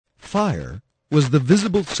fire was the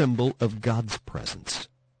visible symbol of God's presence.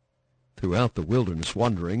 Throughout the wilderness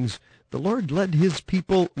wanderings, the Lord led his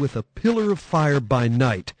people with a pillar of fire by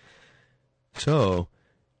night. So,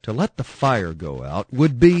 to let the fire go out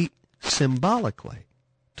would be, symbolically,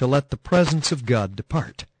 to let the presence of God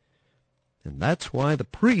depart. And that's why the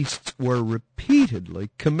priests were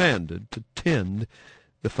repeatedly commanded to tend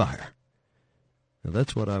the fire. Now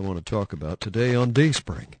that's what I want to talk about today on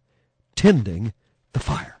Dayspring, tending the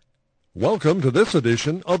fire. Welcome to this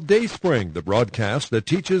edition of Dayspring, the broadcast that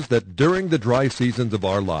teaches that during the dry seasons of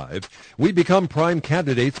our lives, we become prime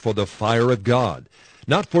candidates for the fire of God,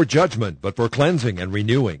 not for judgment, but for cleansing and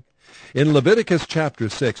renewing. In Leviticus chapter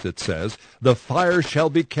 6 it says, "The fire shall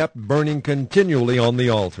be kept burning continually on the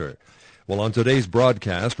altar." Well, on today's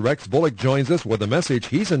broadcast, Rex Bullock joins us with a message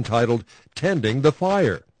he's entitled, Tending the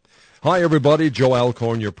Fire. Hi, everybody. Joe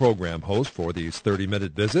Alcorn, your program host for these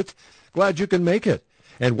 30-minute visits. Glad you can make it.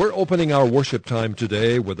 And we're opening our worship time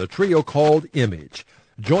today with a trio called Image.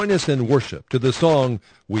 Join us in worship to the song,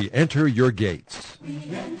 We Enter Your Gates. We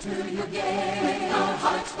enter your gates with our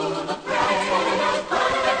hearts full of praise.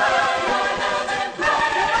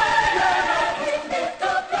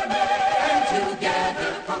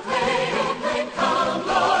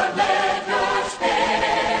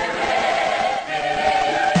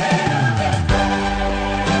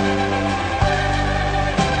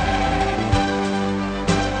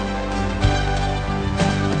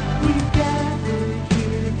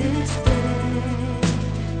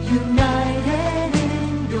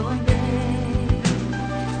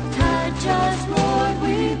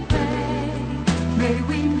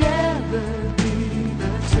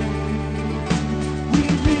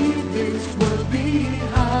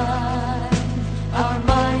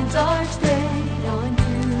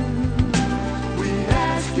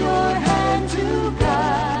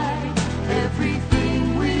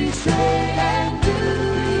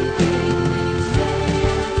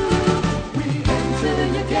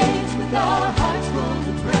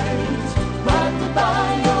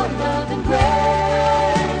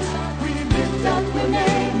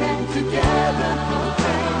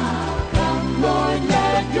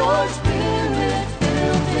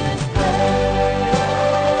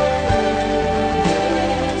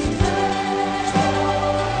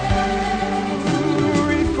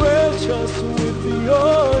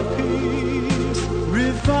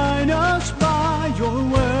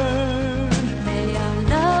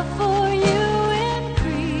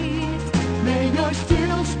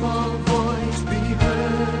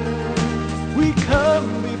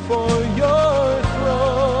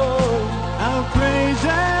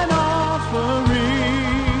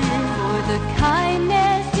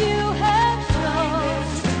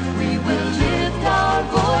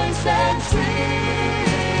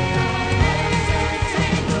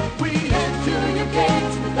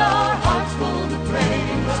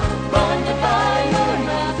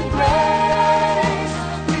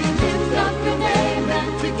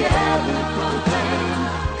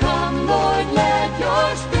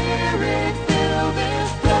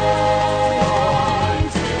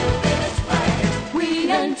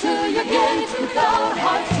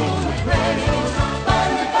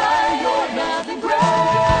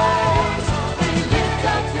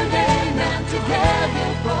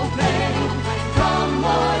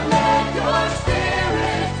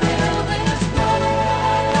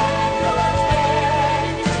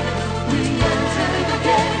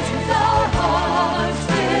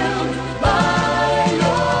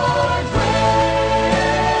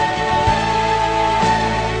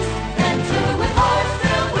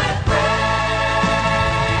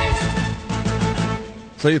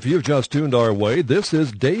 Say, if you've just tuned our way, this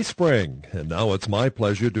is Dayspring, and now it's my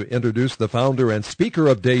pleasure to introduce the founder and speaker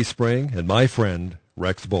of Dayspring and my friend,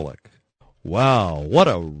 Rex Bullock. Wow, what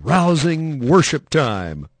a rousing worship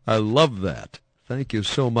time. I love that. Thank you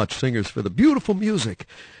so much, singers, for the beautiful music.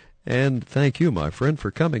 And thank you, my friend,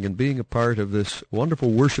 for coming and being a part of this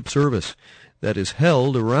wonderful worship service that is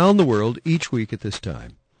held around the world each week at this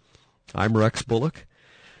time. I'm Rex Bullock.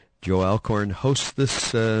 Joe Alcorn hosts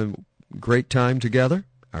this great time together.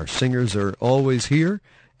 Our singers are always here,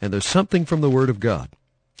 and there's something from the Word of God.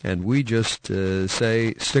 And we just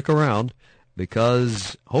say, stick around,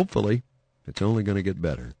 because hopefully it's only going to get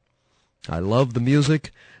better. I love the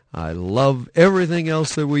music. I love everything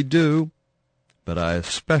else that we do, but I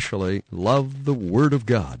especially love the Word of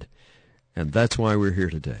God. And that's why we're here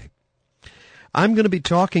today. I'm going to be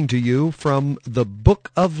talking to you from the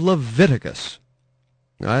book of Leviticus.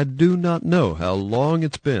 I do not know how long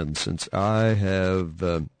it's been since I have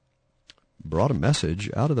brought a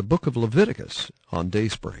message out of the book of Leviticus on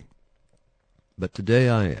Dayspring. but today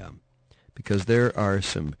I am, because there are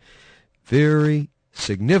some very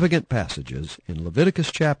significant passages in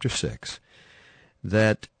Leviticus chapter 6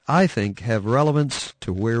 that I think have relevance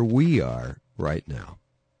to where we are right now.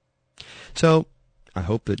 So I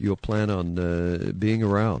hope that you'll plan on being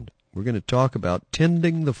around. We're going to talk about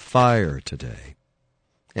tending the fire today.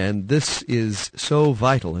 And this is so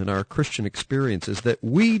vital in our Christian experiences that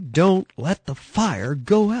we don't let the fire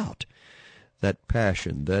go out. That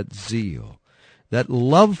passion, that zeal, that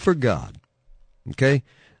love for God. Okay?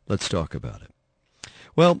 Let's talk about it.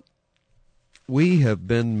 Well, we have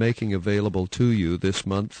been making available to you this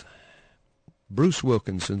month Bruce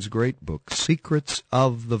Wilkinson's great book, Secrets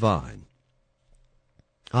of the Vine.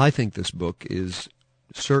 I think this book is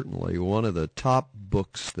certainly one of the top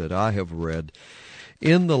books that I have read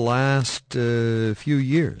in the last few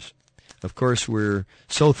years. Of course, we're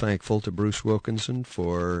so thankful to Bruce Wilkinson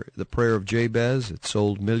for The Prayer of Jabez. It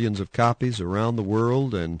sold millions of copies around the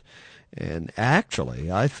world, and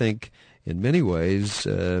actually, I think in many ways,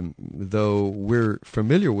 though we're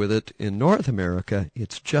familiar with it in North America,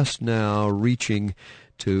 it's just now reaching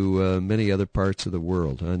to many other parts of the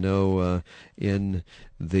world. I know in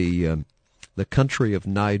the country of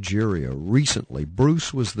Nigeria recently,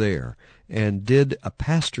 Bruce was there and did a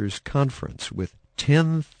pastors' conference with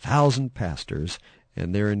 10,000 pastors,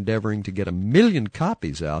 and they're endeavoring to get 1 million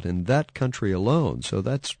copies out in that country alone. So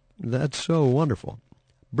that's so wonderful.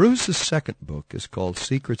 Bruce's second book is called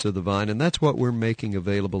Secrets of the Vine, and that's what we're making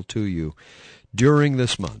available to you during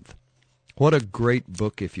this month. What a great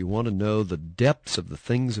book if you want to know the depths of the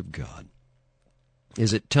things of God.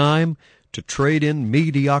 Is it time to trade in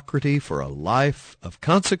mediocrity for a life of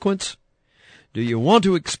consequence? Do you want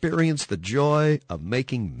to experience the joy of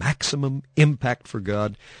making maximum impact for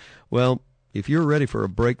God? Well, if you're ready for a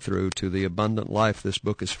breakthrough to the abundant life, this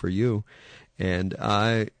book is for you, and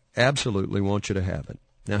I absolutely want you to have it.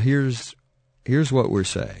 Now, here's what we're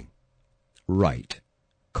saying. Write,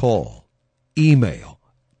 call, email,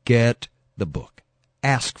 get the book.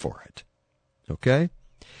 Ask for it. Okay?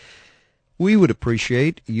 We would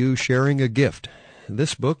appreciate you sharing a gift.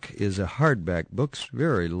 This book is a hardback book, it's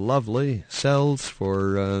very lovely, sells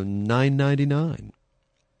for $9.99.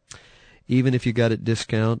 Even if you got it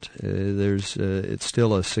discount, it's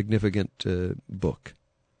still a significant book.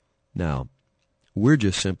 Now, we're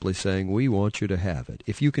just simply saying we want you to have it.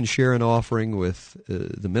 If you can share an offering with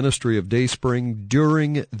the ministry of Dayspring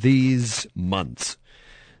during these months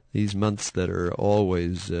that are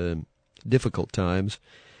always difficult times,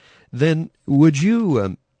 then would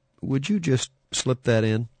you just slip that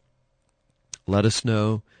in? Let us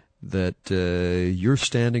know that you're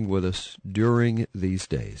standing with us during these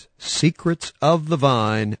days. Secrets of the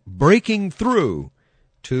Vine, Breaking Through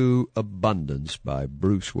to Abundance by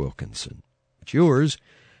Bruce Wilkinson. It's yours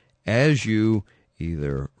as you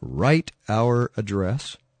either write our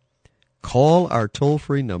address, call our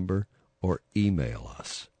toll-free number, or email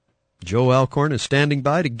us. Joe Alcorn is standing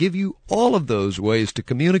by to give you all of those ways to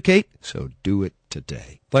communicate, so do it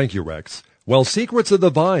today. Thank you, Rex. Well, Secrets of the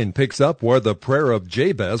Vine picks up where the Prayer of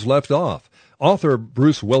Jabez left off. Author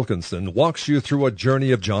Bruce Wilkinson walks you through a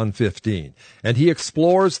journey of John 15, and he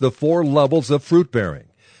explores the 4 levels of fruit-bearing.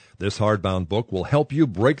 This hardbound book will help you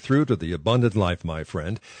break through to the abundant life, my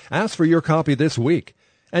friend. Ask for your copy this week.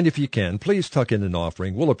 And if you can, please tuck in an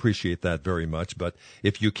offering. We'll appreciate that very much. But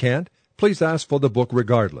if you can't, please ask for the book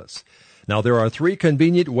regardless. Now, there are 3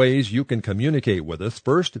 convenient ways you can communicate with us.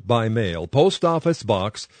 First, by mail, Post Office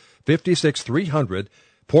Box 56300,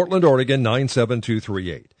 Portland, Oregon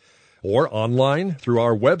 97238. Or online through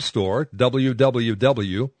our web store,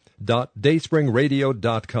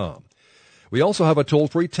 www.dayspringradio.com. We also have a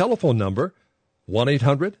toll-free telephone number,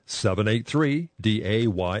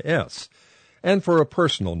 1-800-783-DAYS. And for a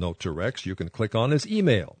personal note to Rex, you can click on his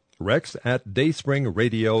email,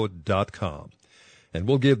 rex@dayspringradio.com. And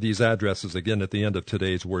we'll give these addresses again at the end of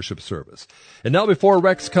today's worship service. And now, before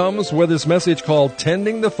Rex comes with his message called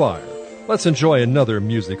Tending the Fire, let's enjoy another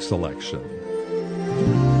music selection.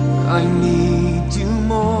 I need you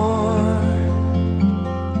more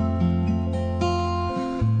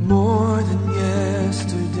than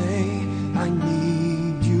yesterday. I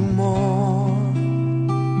need you more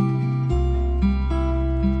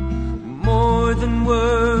than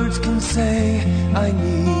words can say. I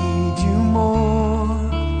need you more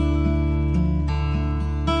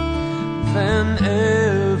than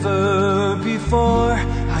ever before.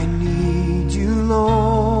 I need you,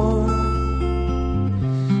 Lord.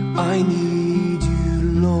 I need you,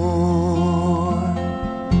 Lord.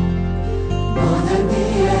 More than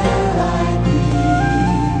the air I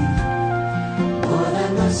breathe, more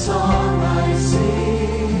than the song I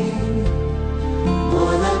sing,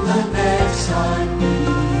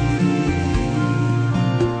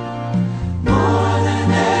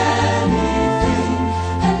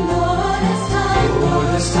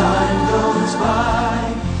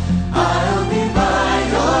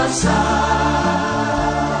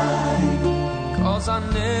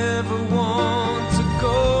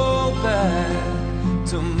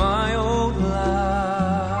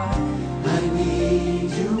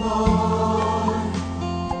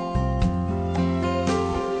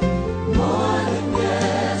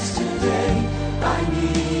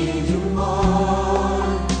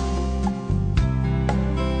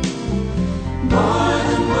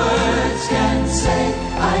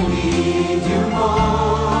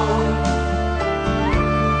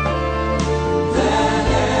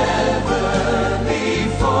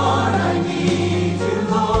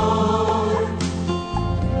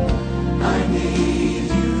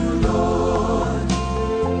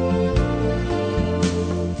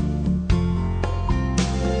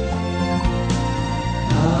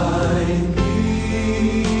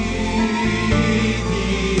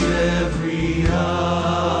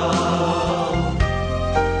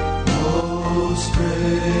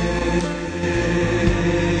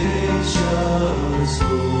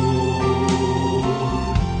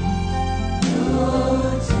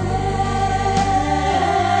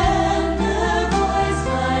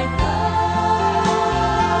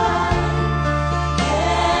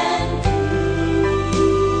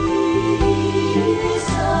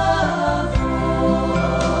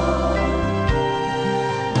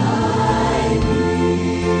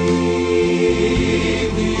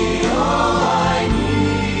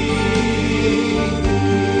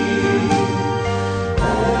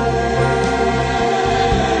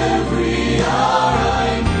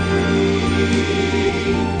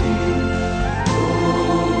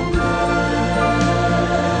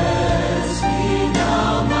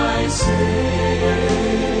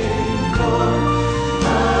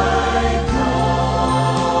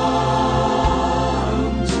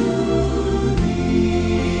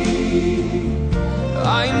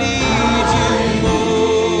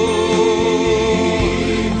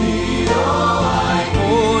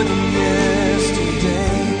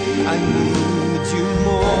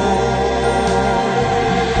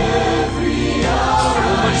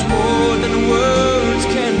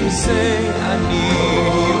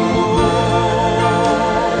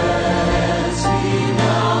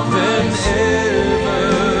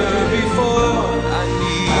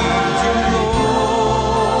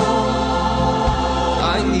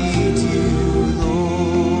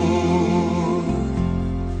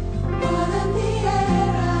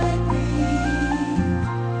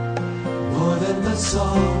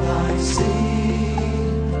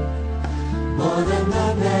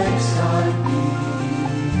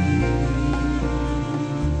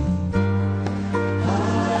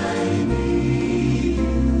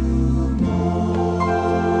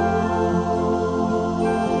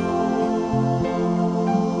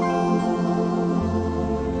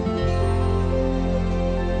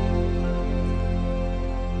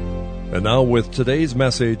 And now with today's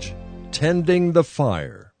message, Tending the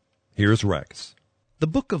Fire. Here's Rex. The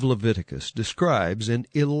book of Leviticus describes in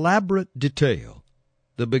elaborate detail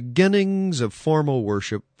the beginnings of formal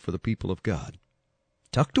worship for the people of God.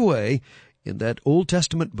 Tucked away in that Old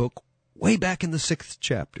Testament book, way back in the 6th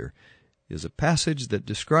chapter, is a passage that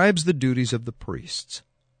describes the duties of the priests.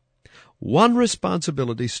 One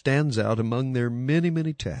responsibility stands out among their many,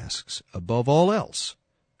 many tasks. Above all else,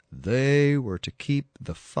 they were to keep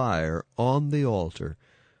the fire on the altar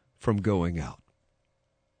from going out.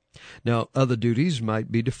 Now, other duties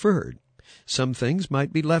might be deferred. Some things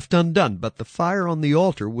might be left undone, but the fire on the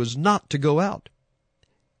altar was not to go out.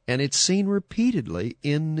 And it's seen repeatedly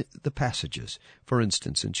in the passages. For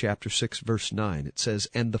instance, in chapter 6, verse 9, it says,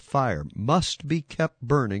 "And the fire must be kept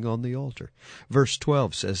burning on the altar." Verse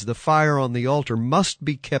 12 says, "The fire on the altar must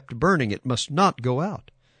be kept burning. It must not go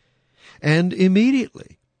out." And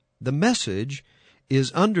immediately, the message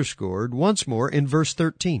is underscored once more in verse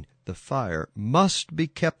 13. The fire must be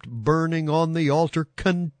kept burning on the altar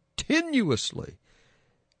continuously.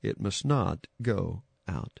 It must not go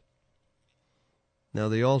out. Now,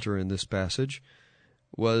 the altar in this passage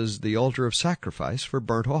was the altar of sacrifice for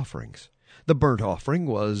burnt offerings. The burnt offering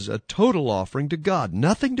was a total offering to God,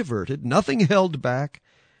 nothing diverted, nothing held back.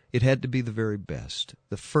 It had to be the very best,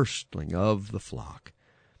 the firstling of the flock.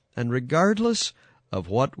 And regardless of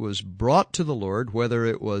what was brought to the Lord, whether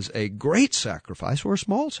it was a great sacrifice or a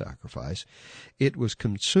small sacrifice, it was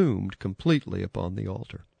consumed completely upon the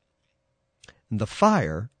altar. And the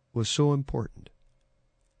fire was so important.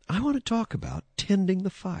 I want to talk about tending the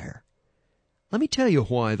fire. Let me tell you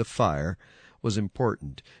why the fire was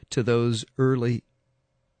important to those early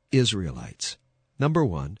Israelites. Number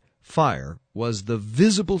one, fire was the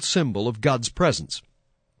visible symbol of God's presence.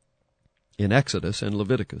 In Exodus and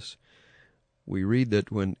Leviticus, we read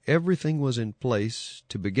that when everything was in place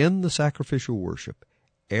to begin the sacrificial worship,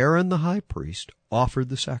 Aaron the high priest offered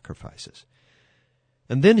the sacrifices.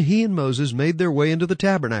 And then he and Moses made their way into the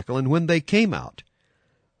tabernacle, and when they came out,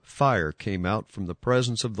 fire came out from the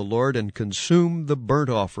presence of the Lord and consumed the burnt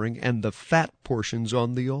offering and the fat portions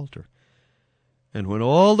on the altar. And when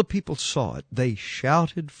all the people saw it, they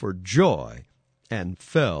shouted for joy and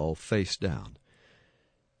fell face down.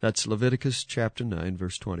 That's Leviticus chapter 9,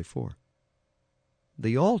 verse 24.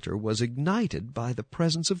 The altar was ignited by the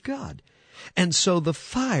presence of God, and so the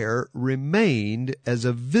fire remained as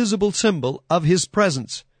a visible symbol of His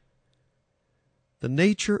presence. The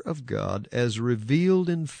nature of God as revealed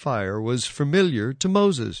in fire was familiar to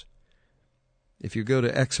Moses. If you go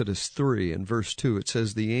to Exodus 3 and verse 2, it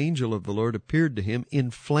says, "The angel of the Lord appeared to him in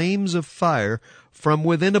flames of fire from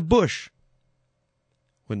within a bush."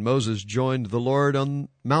 When Moses joined the Lord on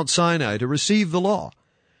Mount Sinai to receive the law,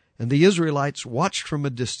 and the Israelites watched from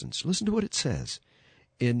a distance, listen to what it says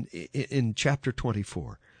in chapter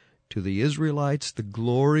 24. To the Israelites, the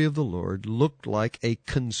glory of the Lord looked like a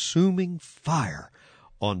consuming fire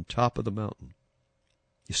on top of the mountain.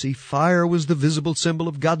 You see, fire was the visible symbol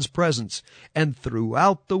of God's presence, and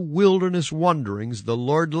throughout the wilderness wanderings, the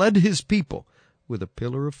Lord led His people with a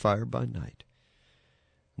pillar of fire by night.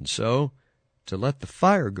 And so, to let the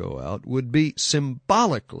fire go out would be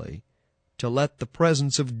symbolically to let the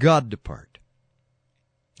presence of God depart.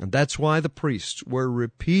 And that's why the priests were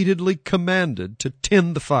repeatedly commanded to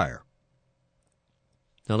tend the fire.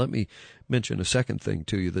 Now let me mention a second thing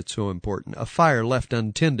to you that's so important. A fire left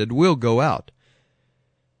untended will go out.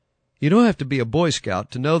 You don't have to be a Boy Scout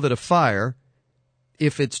to know that a fire,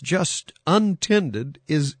 if it's just untended,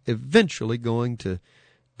 is eventually going to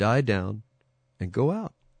die down and go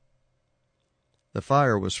out. The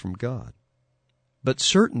fire was from God. But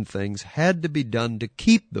certain things had to be done to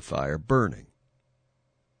keep the fire burning.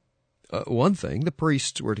 One thing, the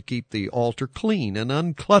priests were to keep the altar clean and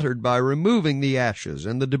uncluttered by removing the ashes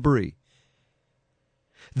and the debris.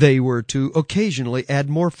 They were to occasionally add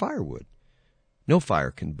more firewood. No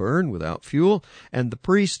fire can burn without fuel, and the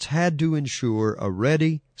priests had to ensure a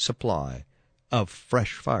ready supply of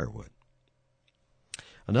fresh firewood.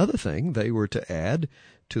 Another thing, they were to add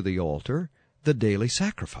to the altar the daily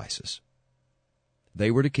sacrifices. They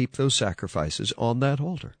were to keep those sacrifices on that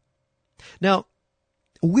altar. Now,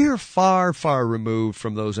 we're far, far removed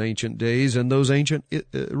from those ancient days and those ancient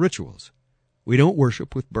rituals. We don't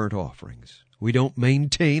worship with burnt offerings. We don't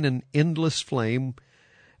maintain an endless flame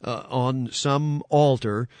on some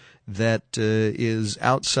altar that is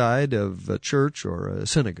outside of a church or a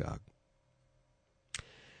synagogue.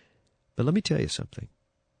 But let me tell you something.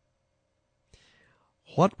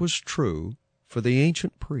 What was true for the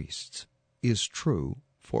ancient priests is true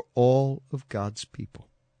for all of God's people.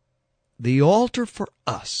 The altar for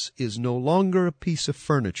us is no longer a piece of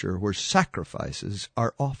furniture where sacrifices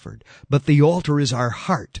are offered, but the altar is our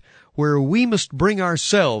heart, where we must bring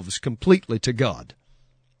ourselves completely to God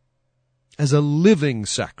as a living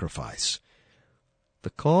sacrifice.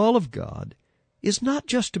 The call of God is not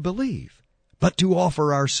just to believe, but to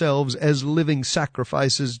offer ourselves as living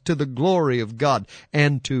sacrifices to the glory of God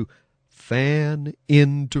and to fan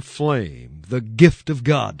into flame the gift of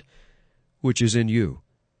God which is in you.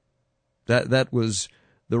 That was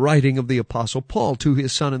the writing of the Apostle Paul to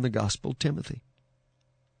his son in the gospel, Timothy.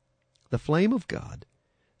 The flame of God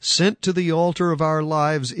sent to the altar of our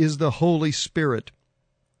lives is the Holy Spirit.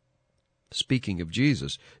 Speaking of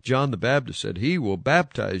Jesus, John the Baptist said, "He will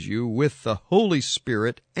baptize you with the Holy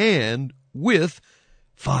Spirit and with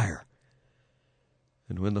fire."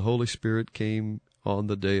 And when the Holy Spirit came on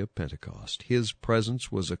the day of Pentecost, his presence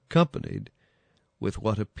was accompanied with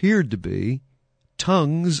what appeared to be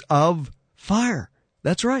tongues of fire.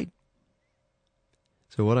 That's right.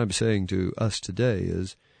 So what I'm saying to us today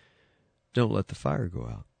is, don't let the fire go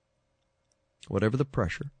out. Whatever the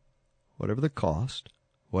pressure, whatever the cost,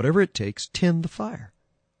 whatever it takes, tend the fire.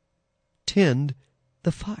 Tend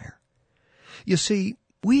the fire. You see,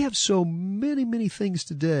 we have so many things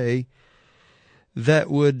today that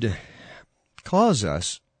would cause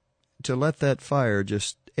us to let that fire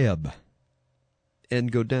just ebb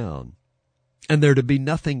and go down, and there to be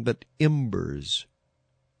nothing but embers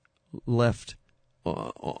left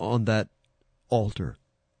on that altar,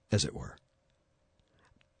 as it were.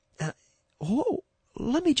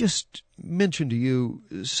 Let me just mention to you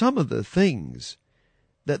some of the things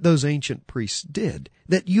that those ancient priests did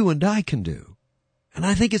that you and I can do. And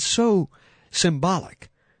I think it's so symbolic.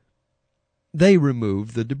 They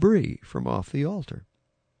removed the debris from off the altar.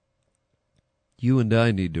 You and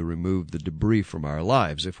I need to remove the debris from our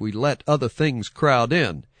lives. If we let other things crowd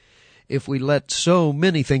in, if we let so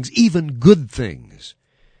many things, even good things,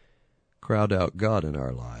 crowd out God in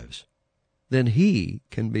our lives, then He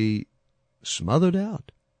can be smothered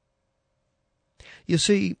out. You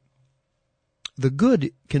see, the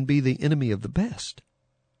good can be the enemy of the best.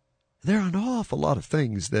 There are an awful lot of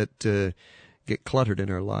things that get cluttered in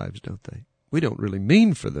our lives, don't they? We don't really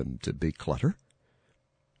mean for them to be clutter.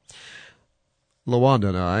 LaWanda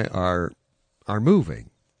and I are moving.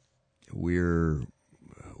 We're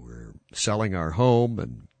selling our home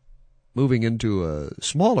and moving into a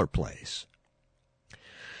smaller place.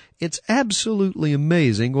 It's absolutely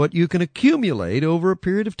amazing what you can accumulate over a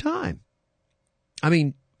period of time. I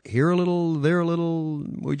mean, here a little, there a little.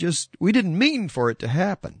 We didn't mean for it to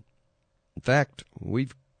happen. In fact,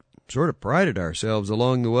 we've sort of prided ourselves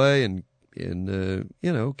along the way in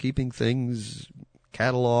keeping things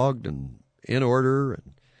cataloged and in order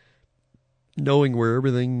and knowing where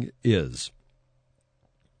everything is.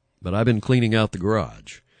 But I've been cleaning out the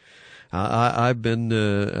garage. I've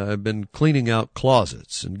been cleaning out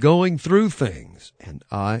closets and going through things, and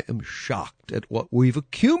I am shocked at what we've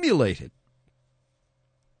accumulated.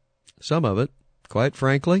 Some of it, quite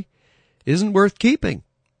frankly, isn't worth keeping.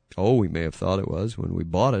 Oh, we may have thought it was when we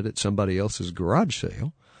bought it at somebody else's garage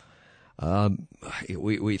sale.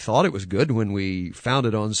 We thought it was good when we found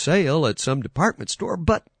it on sale at some department store,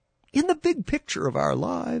 but in the big picture of our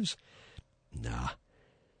lives, nah,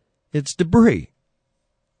 it's debris.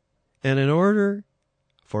 And in order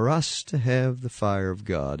for us to have the fire of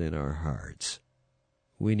God in our hearts,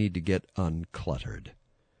 we need to get uncluttered.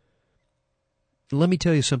 Let me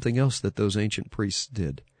tell you something else that those ancient priests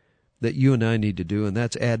did that you and I need to do, and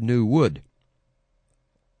that's add new wood.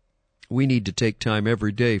 We need to take time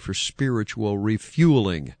every day for spiritual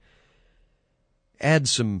refueling. Add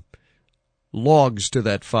some logs to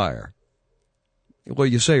that fire. Well,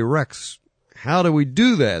 you say, Rex, how do we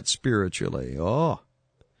do that spiritually? Oh,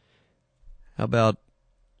 how about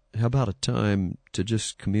a time to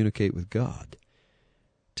just communicate with God,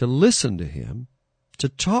 to listen to Him, to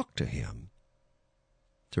talk to Him,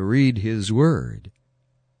 to read His Word,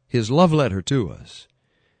 His love letter to us,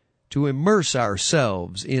 to immerse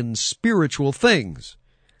ourselves in spiritual things.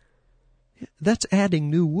 That's adding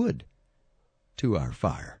new wood to our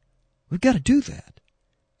fire. We've got to do that.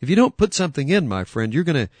 If you don't put something in, my friend, you're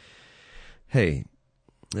going to,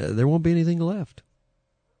 there won't be anything left.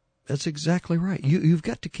 That's exactly right. You've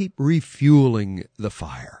got to keep refueling the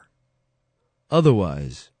fire.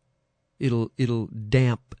 Otherwise, it'll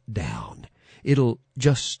damp down. It'll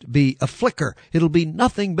just be a flicker. It'll be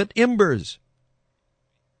nothing but embers.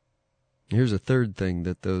 Here's a third thing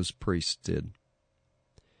that those priests did.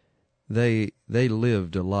 They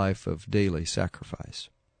lived a life of daily sacrifice.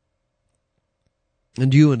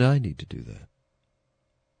 And you and I need to do that.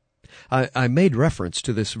 I made reference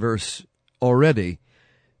to this verse already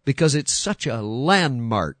because it's such a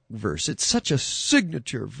landmark verse. It's such a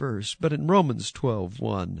signature verse. But in Romans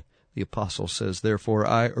 12:1, the apostle says, "Therefore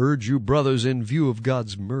I urge you, brothers, in view of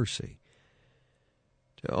God's mercy,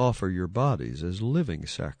 to offer your bodies as living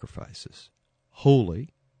sacrifices, holy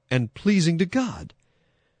and pleasing to God.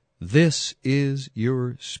 This is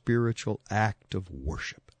your spiritual act of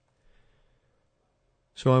worship."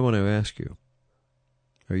 So I want to ask you,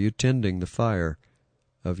 are you tending the fire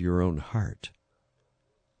of your own heart?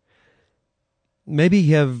 Maybe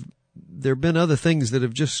there been other things that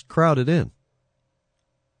have just crowded in.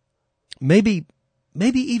 Maybe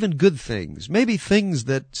even good things. Maybe things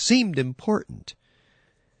that seemed important.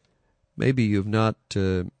 Maybe you've not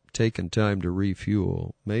taken time to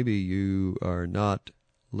refuel. Maybe you are not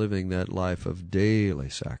living that life of daily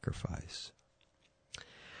sacrifice.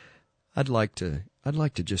 I'd like to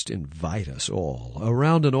just invite us all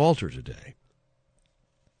around an altar today.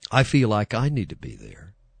 I feel like I need to be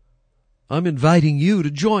there. I'm inviting you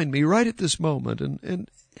to join me right at this moment, and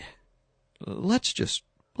let's just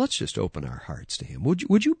open our hearts to Him.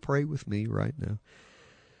 Would you pray with me right now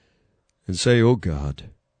and say, "Oh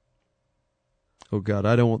God,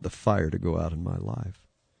 I don't want the fire to go out in my life.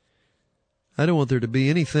 I don't want there to be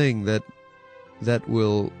anything that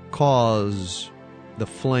will cause the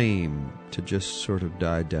flame to just sort of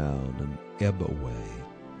die down and ebb away.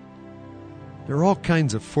 There are all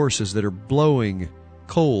kinds of forces that are blowing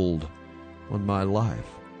cold on my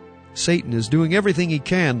life. Satan is doing everything he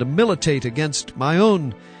can to militate against my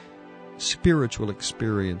own spiritual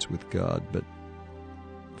experience with God. But,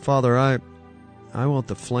 Father, I want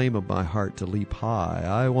the flame of my heart to leap high.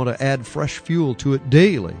 I want to add fresh fuel to it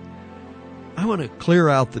daily. I want to clear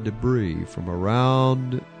out the debris from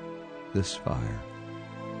around this fire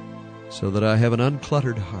so that I have an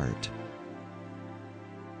uncluttered heart.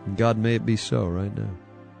 And God, may it be so right now.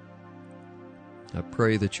 I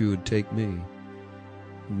pray that you would take me,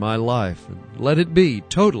 my life, and let it be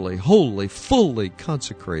totally, wholly, fully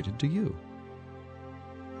consecrated to you.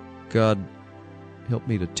 God, help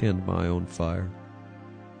me to tend my own fire.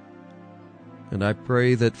 And I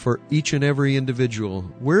pray that for each and every individual,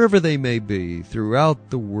 wherever they may be throughout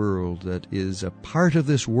the world that is a part of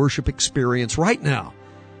this worship experience right now,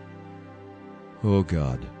 oh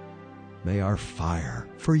God, may our fire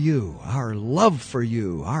for you, our love for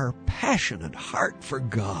you, our passionate heart for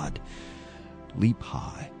God leap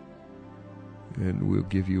high. And we'll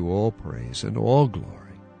give you all praise and all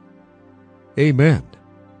glory. Amen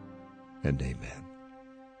and amen.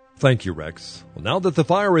 Thank you, Rex. Well, now that the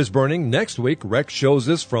fire is burning, next week Rex shows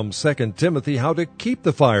us from 2 Timothy how to keep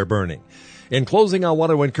the fire burning. In closing, I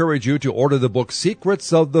want to encourage you to order the book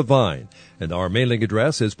Secrets of the Vine. And our mailing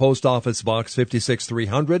address is Post Office Box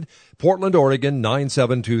 56300, Portland, Oregon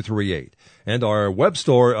 97238. And our web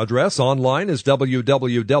store address online is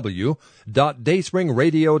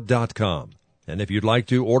www.dayspringradio.com. And if you'd like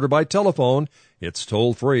to order by telephone, it's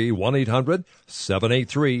toll-free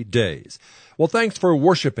 1-800-783-DAYS. Well, thanks for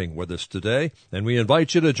worshiping with us today, and we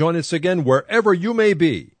invite you to join us again wherever you may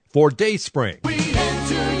be for Dayspring.